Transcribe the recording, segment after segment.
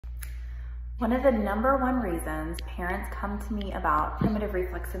One of the #1 reasons parents come to me about primitive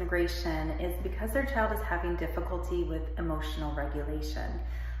reflex integration is because their child is having difficulty with emotional regulation.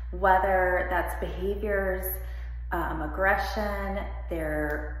 Whether that's behaviors, aggression,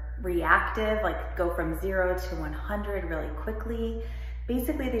 they're reactive, like go from 0 to 100 really quickly.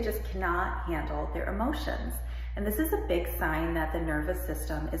 Basically, they just cannot handle their emotions. And this is a big sign that the nervous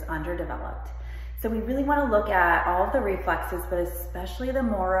system is underdeveloped. So we really want to look at all of the reflexes, but especially the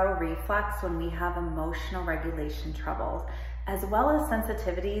Moro reflex when we have emotional regulation troubles, as well as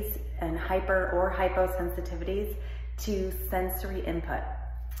sensitivities and hyper or hyposensitivities to sensory input.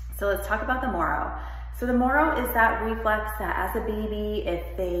 So let's talk about the Moro. So the Moro is that reflex that as a baby,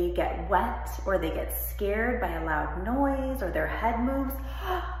 if they get wet or they get scared by a loud noise or their head moves,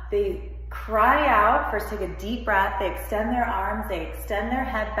 they cry out. First, take a deep breath, they extend their arms, they extend their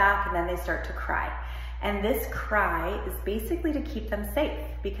head back, and then they start to cry. And this cry is basically to keep them safe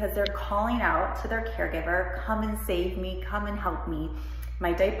because they're calling out to their caregiver, come and save me, come and help me.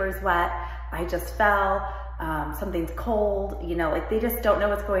 My diaper's wet, I just fell, something's cold, you know, like they just don't know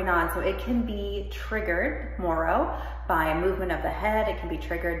what's going on. So it can be triggered, Moro, by a movement of the head. It can be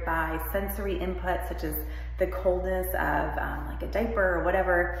triggered by sensory input, such as the coldness of like a diaper or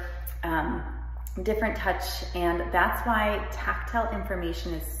whatever, different touch. And that's why tactile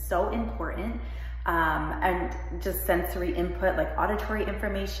information is so important. And just sensory input, like auditory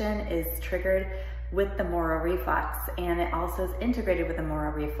information, is triggered with the Moro reflex. And it also is integrated with the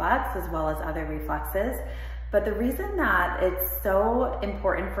Moro reflex as well as other reflexes. But the reason that it's so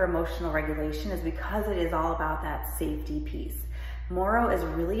important for emotional regulation is because it is all about that safety piece. Moro is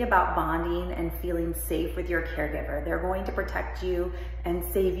really about bonding and feeling safe with your caregiver. They're going to protect you and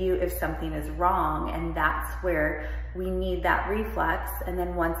save you if something is wrong, and that's where we need that reflex. And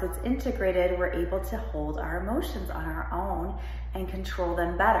then once it's integrated, we're able to hold our emotions on our own and control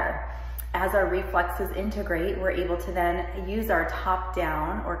them better. As our reflexes integrate, we're able to then use our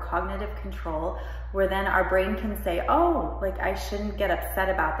top-down or cognitive control, where then our brain can say, oh, like I shouldn't get upset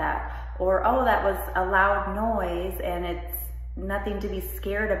about that, or oh, that was a loud noise and it's nothing to be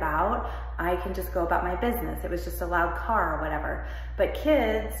scared about. I can just go about my business. It was just a loud car or whatever. But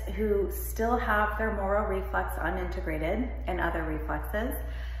kids who still have their Moro reflex unintegrated and other reflexes,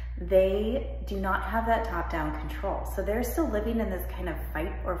 they do not have that top-down control. So they're still living in this kind of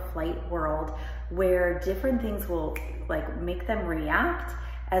fight or flight world where different things will like make them react,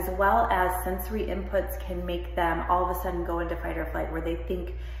 as well as sensory inputs can make them all of a sudden go into fight or flight, where they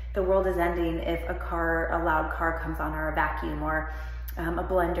think the world is ending if a loud car comes on, or a vacuum, or a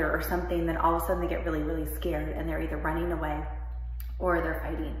blender or something. Then all of a sudden they get really, really scared and they're either running away or they're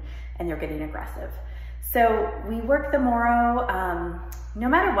fighting and they're getting aggressive. So we work the Moro, no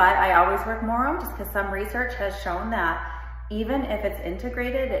matter what. I always work Moro just because some research has shown that even if it's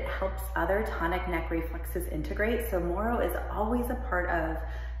integrated, it helps other tonic neck reflexes integrate. So Moro is always a part of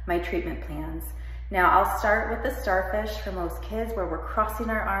my treatment plans. Now I'll start with the starfish for most kids, where we're crossing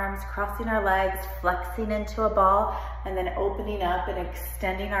our arms, crossing our legs, flexing into a ball, and then opening up and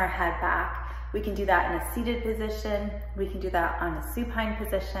extending our head back. We can do that in a seated position. We can do that on a supine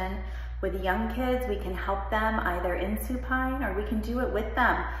position. With young kids, we can help them either in supine, or we can do it with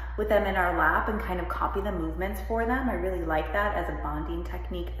them in our lap and kind of copy the movements for them. I really like that as a bonding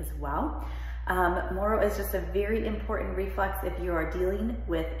technique as well. Moro is just a very important reflex if you are dealing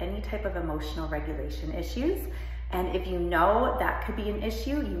with any type of emotional regulation issues. And if you know that could be an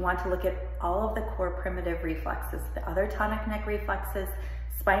issue, you want to look at all of the core primitive reflexes, the other tonic neck reflexes,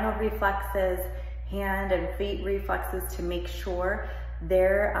 spinal reflexes, hand and feet reflexes, to make sure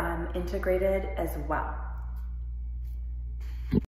they're integrated as well.